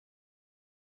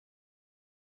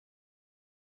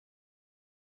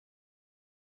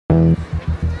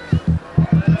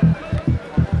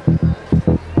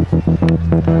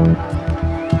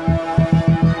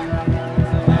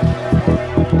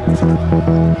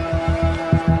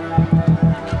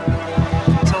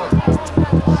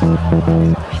I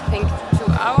think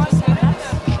 2 hours, maybe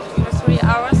 3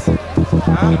 hours.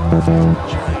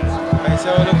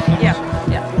 Yeah,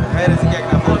 yeah.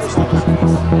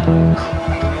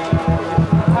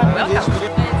 Welcome.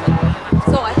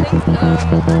 So I think,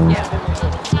 yeah,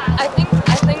 I think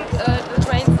the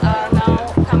trains are now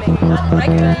coming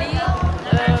regularly.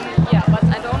 Yeah, but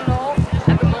I don't know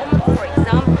at the moment. For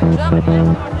example, in Germany,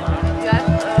 you have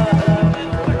train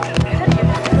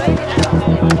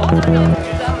in Rotterdam.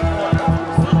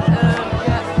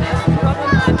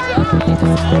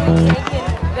 Taking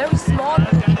very small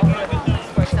group of refugees,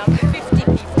 for example 50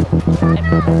 people, and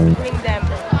bring them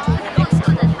to the next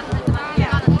group.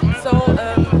 Yeah. So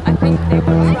I think they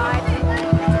will try to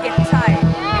get tired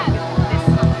with this.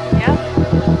 Yeah?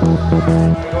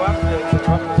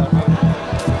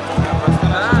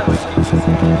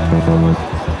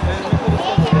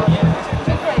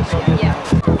 Yeah.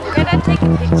 Can I take a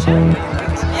picture?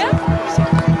 Yeah?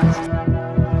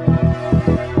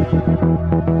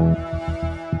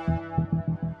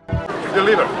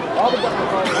 Deliver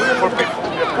for people.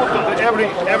 You put every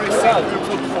seat you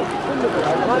put food.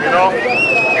 You know,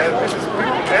 and this is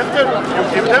people enter, you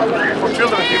give them, for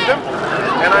children give them,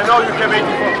 and I know you have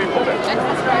 84 people there.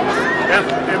 And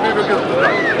we will get to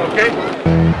that, okay?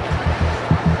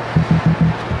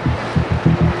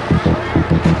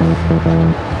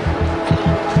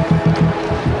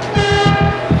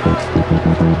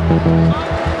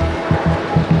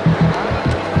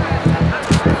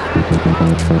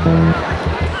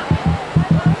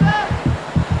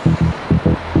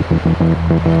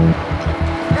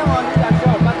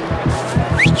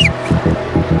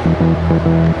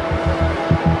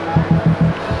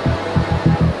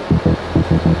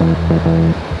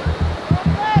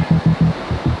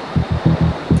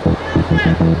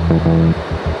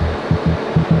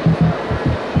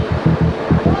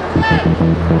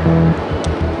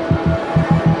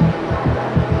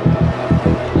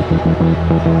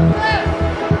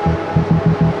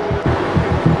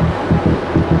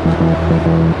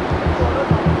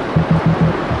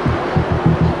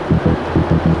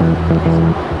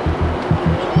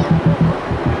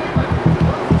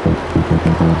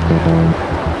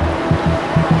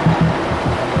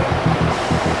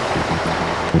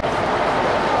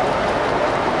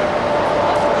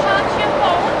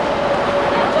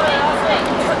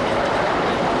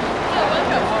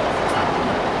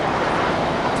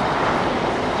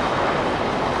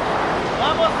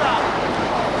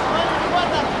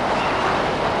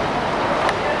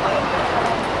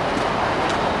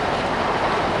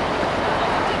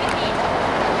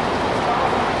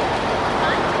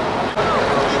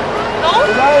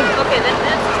 Okay, then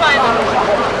let's try another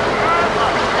one.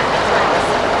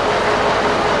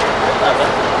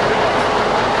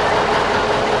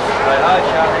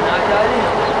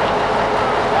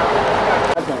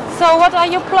 So what are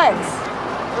your plans?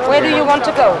 Where do you want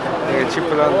to go? I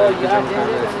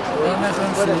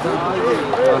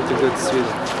want to go to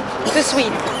Sweden. To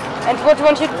Sweden. And what do you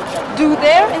want to do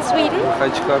there in Sweden?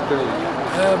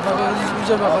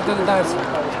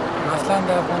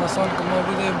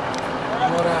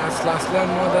 ما را اصلا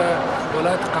ما در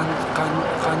ولایت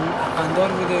قندار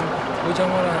بودیم اونجا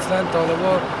ما را اصلا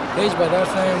طالبا هیچ به درس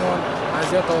نمیمان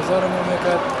اذیت آزار ما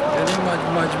میکرد یعنی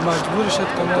مجبور شد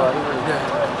که ما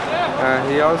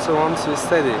He also wants to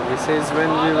study. He says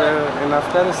when we were in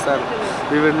Afghanistan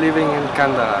we were living in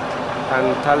Kandahar and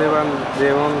Taliban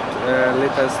they won't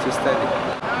let us to study.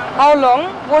 How long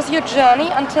was your journey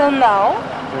until now?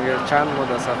 چند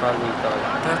مدت سفر می‌کنید؟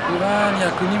 تقریباً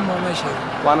 1.5 ماه میشه.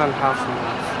 1.5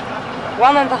 months.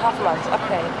 1.5 months,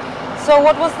 okay. So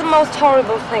what was the most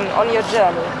horrible thing on your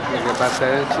journey?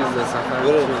 بدترین چیز در سفر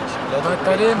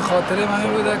بدترین خاطره من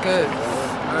این بوده که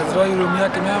از راه رومیا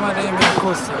که می‌آمدیم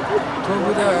می‌کست. تو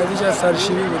بوده از اینجا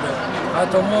سرشیبی بوده.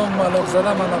 حتی ما ملاق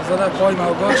زده پای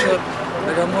موگاه شد.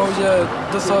 دیگه ما اونجا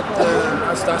 2 ساعت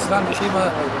اصلا بخیم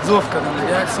زوف کردم.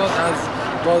 دیگه 1 ساعت از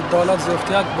با دولت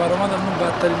زفتیت برآمد من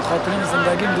بدترین خاطره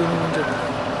زندگیم دونم اونجا بود.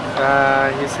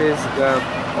 He says the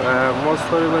most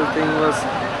horrible thing was,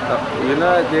 you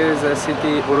know, there is a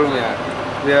city Urumia.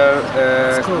 They are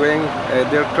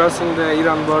they're crossing the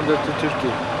Iran border to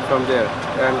Turkey from there,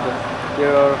 and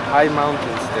there are high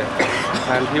mountains there.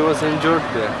 And he was injured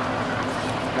there,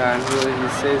 and he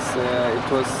says it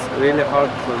was really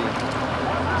hard for me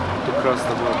to cross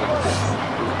the border.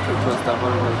 It was the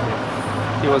horrible thing.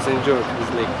 He was injured, his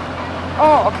leg.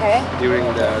 Oh, okay. During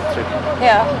the trip.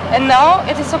 Yeah, and now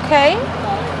it is okay?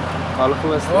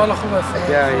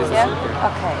 Yeah, he's okay.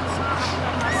 Okay.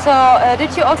 So,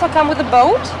 did you also come with a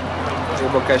boat?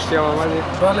 با کشتی هم آمدی؟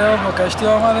 بله با کشتی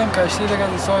آمدیم. کشتی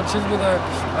دیگه سال چیز بوده،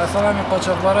 اصلا همین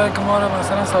قاچاقبرایی که ما رو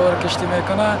مثلا سوار کشتی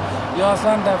میکنه یا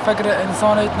اصلا در فکر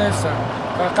انسان ایت نیستن،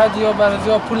 فقط یا برای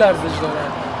یا پول ارزش داره.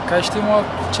 کشتی ما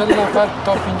 40 نفر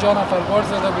تا 50 نفر بار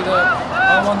زده بوده،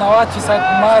 اما 90%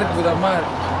 مرگ بوده، مرگ.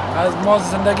 از ما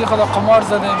زندگی خود قمار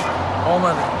زدیم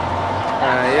آمدیم.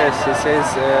 Yes, he says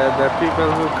the people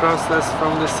who crossed us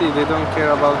from the sea, they don't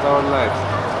care about our lives.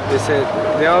 They said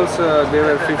there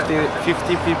were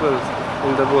 50 people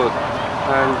in the boat,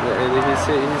 and he's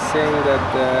saying that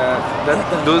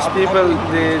those people,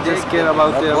 they just care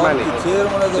about their money,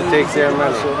 to take their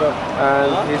money.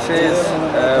 And he says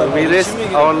we risk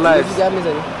our lives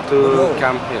to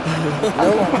come here.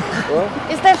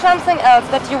 Is there something else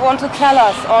that you want to tell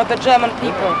us or the German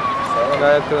people?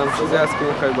 شاید کنم چیزی هست که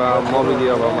میخوای با ما بگی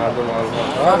یا با مردم آلمان؟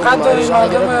 فقط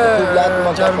مردم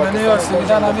جرمنی یا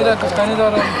سویدن امیره گفتنی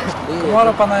دارم که ما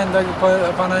رو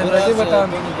پناهندگی بدن.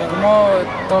 ما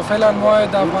تا فعلا ما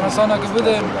در افغانستان که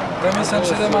بودیم دمیسن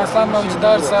شدیم، اصلا موج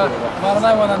درس ما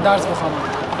نمیدن درس بخونم.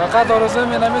 فقط آرزو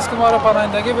می‌نمیست که ما رو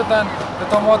پناهندگی بدن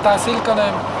تا ما تحصیل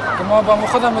کنیم که ما با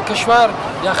خودم کشور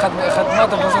یا خدمت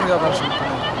بزرگ برشیم.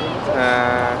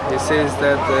 He says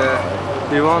that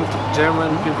we want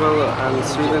German people and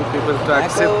Sweden people to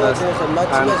accept us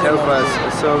and help us,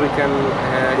 so he can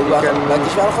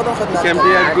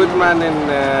be a good man in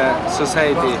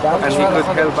society, and he could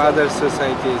help other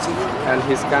societies and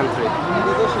his country,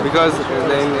 because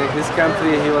in his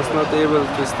country he was not able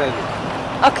to study.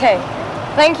 Okay,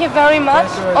 thank you very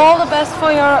much. All the best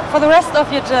for the rest of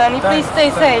your journey. Please stay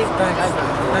safe.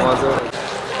 Thanks.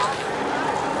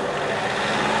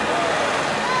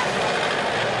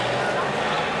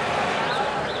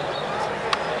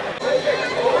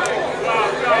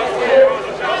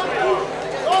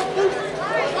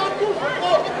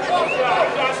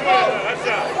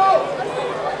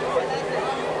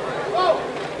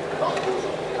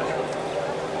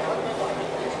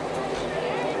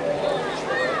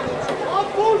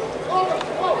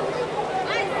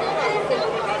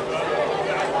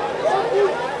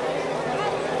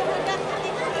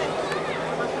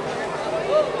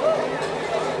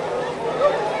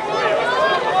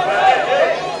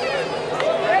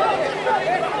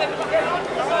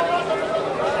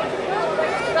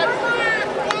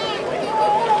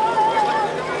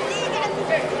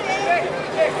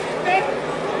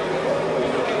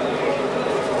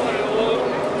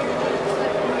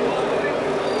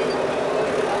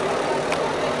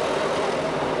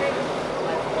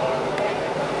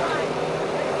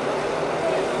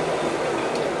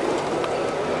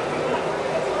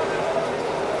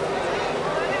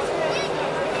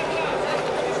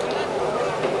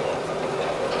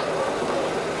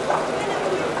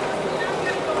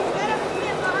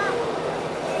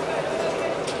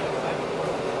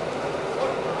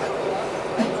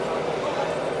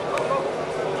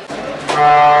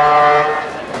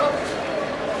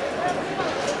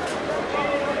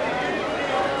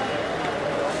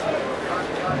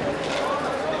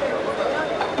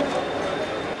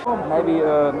 Maybe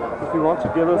if you want to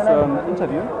give us an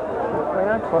interview.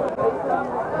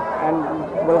 And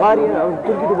Bulgaria,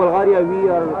 Turkey to Bulgaria,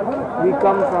 we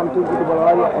come from Turkey to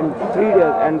Bulgaria in 3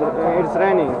 days, and it's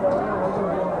raining.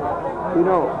 You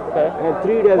know, in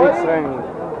 3 days it's raining.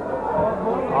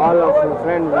 All of my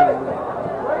friends,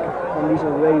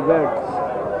 conditions very bad.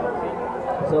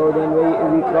 So then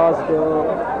we crossed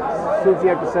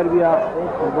Sofia to Serbia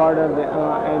border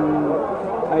in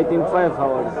I think 5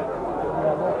 hours.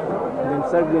 Then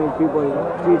Serbian people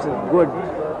treat us good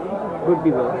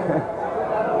people.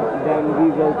 Then we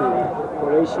go to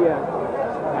Croatia,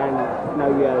 and now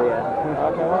we are here.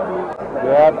 Okay.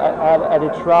 You had any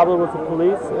trouble with the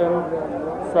police in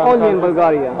some Only in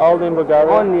Bulgaria. Only in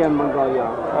Bulgaria? Only in Bulgaria.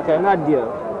 Okay. Not there.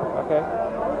 Okay.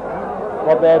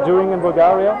 What they're doing in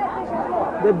Bulgaria?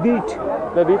 They beat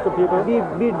the people? They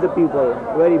beat the people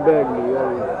very badly.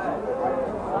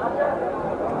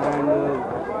 And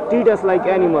treat us like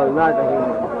animal, not a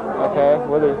human. Okay,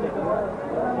 really?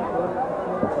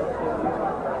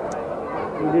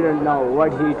 We didn't know what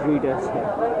he treat us.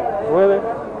 Really?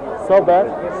 So bad?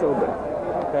 So bad.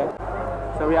 Okay.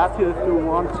 So we asked you if you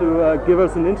want to give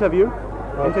us an interview.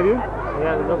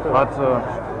 Yeah, But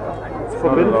it's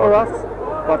forbidden for us.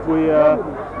 But we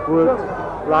would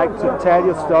like to tell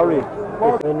your story.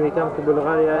 When we come to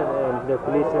Bulgaria, the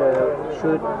police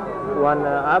shoot one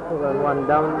up and one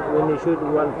down. When they shoot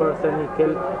one person, he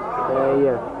killed.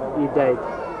 He died.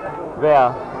 Where?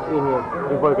 In here.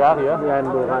 In Bulgaria? Yeah, in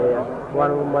Bulgaria.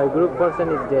 One of my group person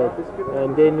is dead, and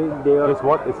then they are. Is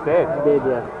what? Is dead? Dead,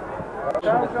 yeah.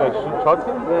 They shot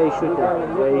him? Yeah, he shoot him.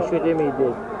 Yeah, he shoot him. He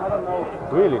dead.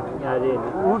 Really? Yeah, really.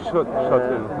 Who shot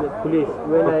him? The police.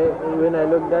 When I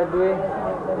look that way,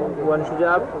 one shoot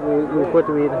up, we put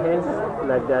with hands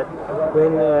like that.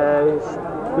 When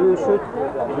you shoot,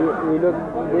 we look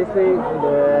this way.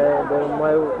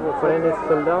 My friend is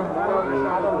fell down.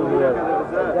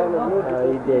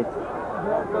 He dead.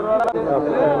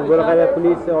 And Bulgaria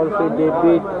police also they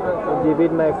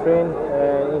beat my friend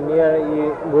in here. He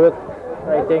broke,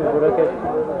 I think, broke it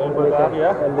In Bulgaria?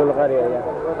 In Bulgaria, yeah.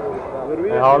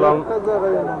 And how long?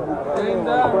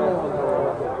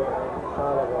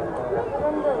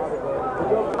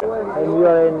 And we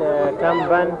are in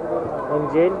Kamban in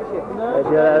jail.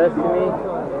 They are arresting me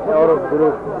out of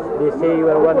group. They say you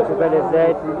are one people is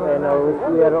dead, and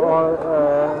we are all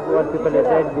one people is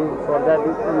dead. For that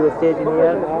you stay in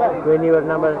here. When your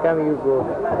number come, you go.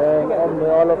 And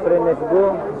all of friends go.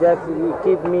 Just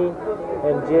keep me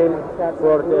in jail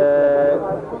for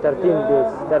 13 days.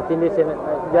 13 days and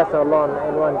just alone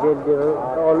in one jail. They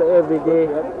all every day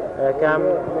come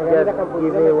just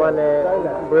give me one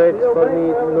bread for me.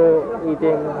 No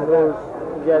eating. No.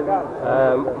 Just,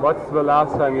 what's the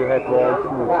last time you had warm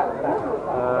food?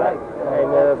 in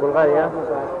Bulgaria.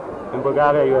 In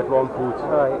Bulgaria you had warm food.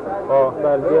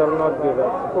 But they are not give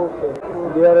us.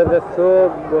 They are the so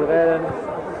Bulgarian,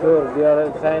 so they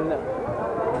are sign.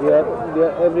 They are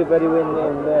everybody when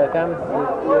in comes,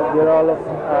 they all of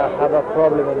have a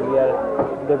problem in here.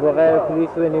 The Bulgarian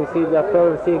police, when you see the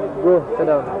problem, say go sit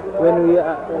down.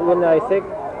 When I sick,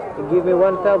 give me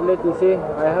one tablet. You say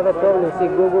I have a problem. Say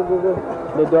go.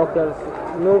 The doctors,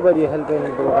 nobody helping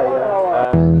in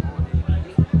Bulgaria.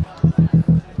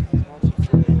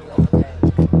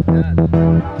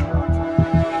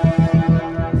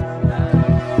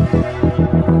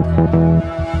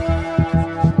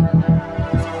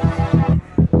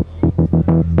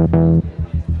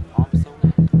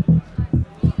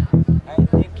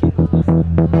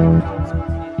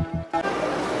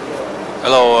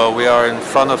 Hello, we are in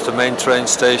front of the main train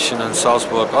station in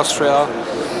Salzburg, Austria.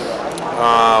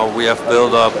 We have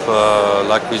built up,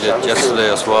 like we did yesterday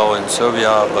as well in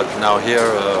Serbia, but now here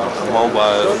a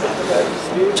mobile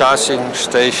charging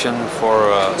station for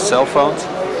cell phones.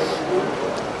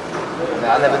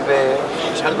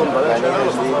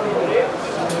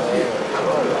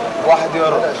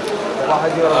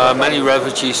 Many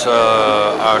refugees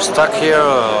are stuck here.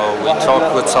 We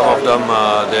talked with some of them.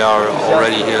 They are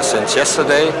already here since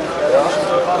yesterday.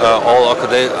 All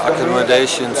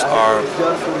accommodations are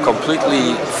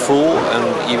completely full and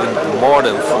even more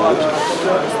than full.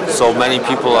 So many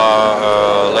people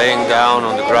are laying down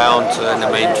on the ground in the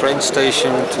main train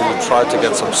station to try to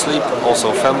get some sleep.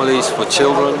 Also families with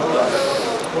children.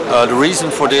 The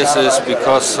reason for this is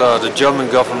because the German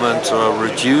government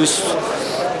reduced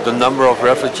the number of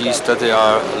refugees that they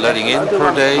are letting in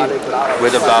per day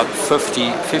with about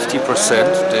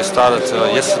 50%. They started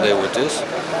yesterday with this.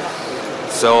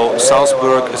 So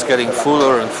Salzburg is getting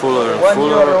fuller and fuller and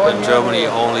fuller, and Germany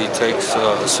only takes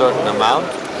a certain amount.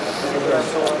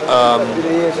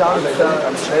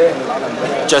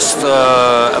 Just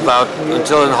about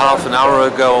until half an hour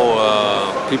ago,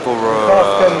 people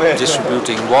were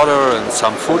distributing water and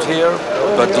some food here,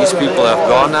 but these people have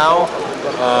gone now.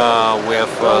 We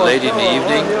have late in the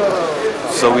evening,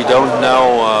 so we don't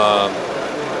know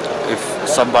if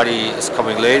somebody is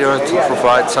coming later to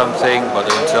provide something, but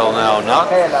until now not.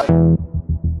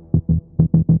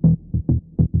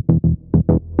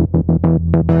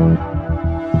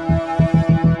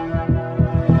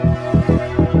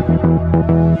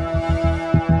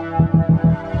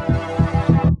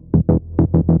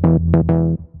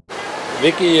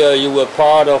 Vicky, you were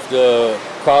part of the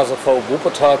Cars of Hope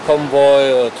Wuppertal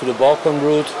convoy to the Balkan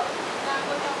route.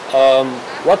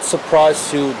 What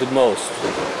surprised you the most?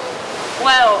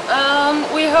 Well,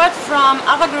 we heard from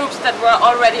other groups that were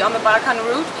already on the Balkan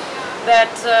route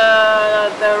that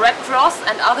the Red Cross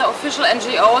and other official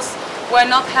NGOs were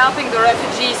not helping the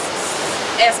refugees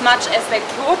as much as they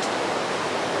could.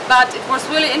 But it was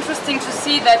really interesting to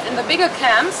see that in the bigger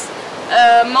camps,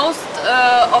 most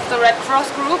of the Red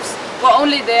Cross groups were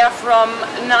only there from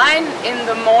 9 in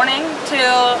the morning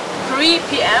till 3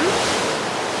 p.m.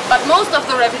 But most of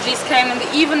the refugees came in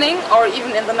the evening or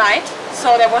even in the night,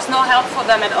 so there was no help for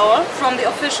them at all from the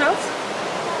officials.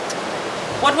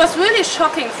 What was really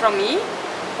shocking for me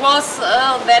was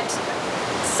that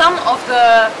some of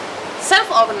the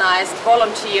self-organized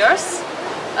volunteers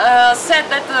said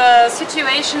that the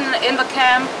situation in the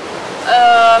camp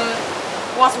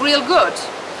was real good.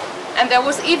 And there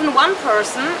was even one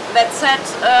person that said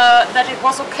that it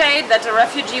was okay that a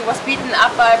refugee was beaten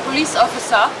up by a police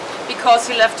officer because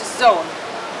he left his zone.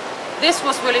 This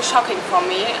was really shocking for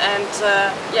me, and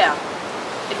yeah,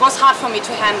 it was hard for me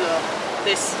to handle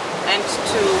this and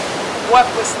to work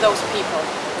with those people.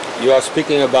 You are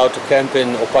speaking about the camp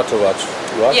in Opatovac,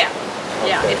 right? Yeah,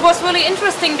 yeah. It was really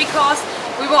interesting because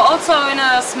we were also in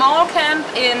a small camp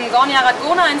in Gornja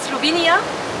Radgona in Slovenia,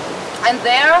 and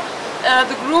there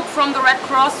the group from the Red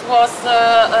Cross was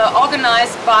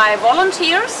organized by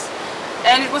volunteers,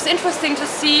 and it was interesting to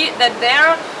see that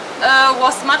there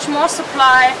was much more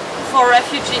supply for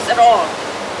refugees at all.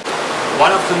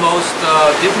 One of the most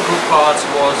difficult parts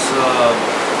was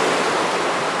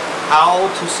how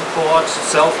to support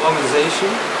self-organization,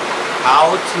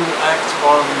 how to act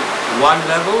on one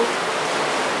level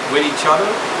with each other,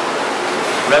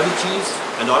 refugees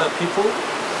and other people.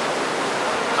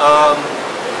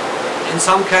 In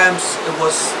some camps it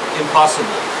was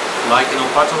impossible, like in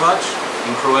Opatovac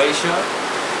in Croatia.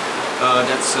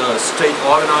 That's a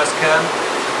state-organized camp,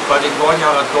 but in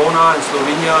Gornja Radgona in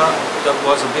Slovenia that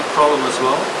was a big problem as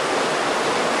well.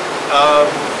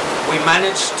 We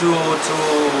managed to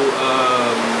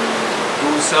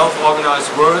do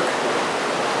self-organized work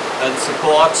and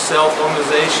support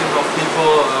self-organization of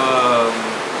people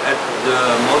at the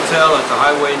motel at the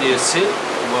highway near Sid,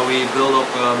 where we built up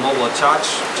a mobile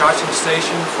charging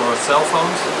station for cell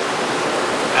phones.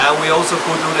 And we also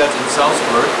could do that in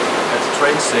Salzburg at the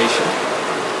train station.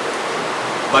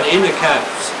 But in the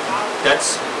camps,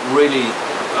 that's really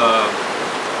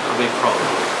a big problem.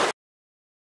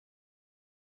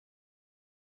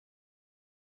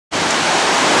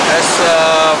 As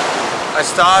I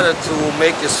started to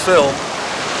make this film,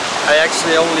 I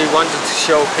actually only wanted to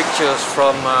show pictures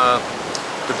from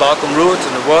the Balkan route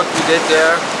and the work we did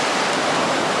there.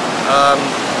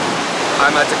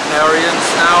 I'm at the Canarians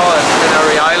now, at the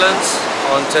Canary Islands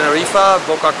on Tenerife,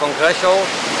 Boca Congreso.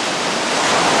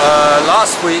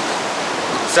 Last week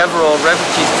several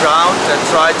refugees drowned and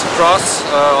tried to cross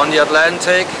on the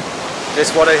Atlantic,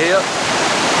 this water here,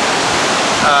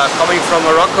 coming from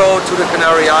Morocco to the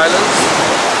Canary Islands.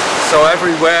 So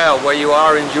everywhere where you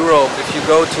are in Europe, if you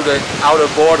go to the outer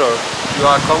border, you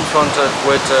are confronted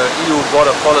with EU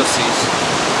border policies,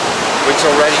 which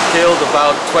already killed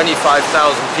about 25,000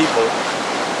 people.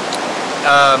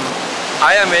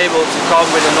 I am able to come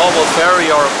with a normal ferry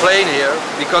or a plane here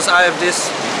because I have this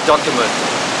document.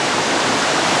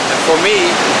 And for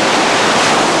me,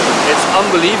 it's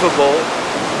unbelievable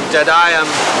that I am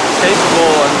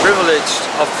capable and privileged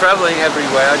of traveling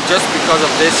everywhere just because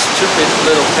of this stupid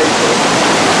little paper.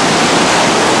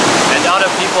 And other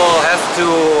people have to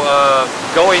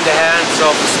go in the hands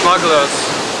of smugglers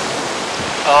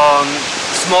on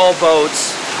small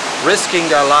boats, risking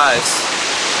their lives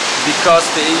because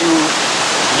the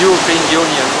European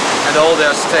Union and all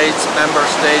their states, member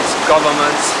states,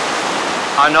 governments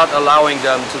are not allowing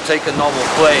them to take a normal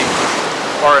plane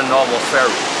or a normal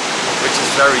ferry, which is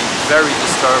very, very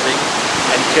disturbing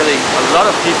and killing a lot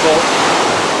of people.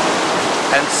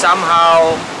 And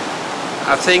somehow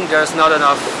I think there's not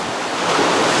enough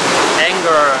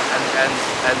anger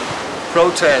and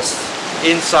protest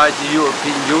inside the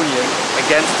European Union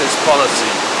against this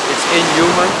policy. It's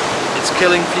inhuman, it's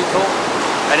killing people,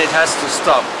 and it has to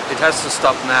stop. It has to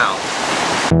stop now.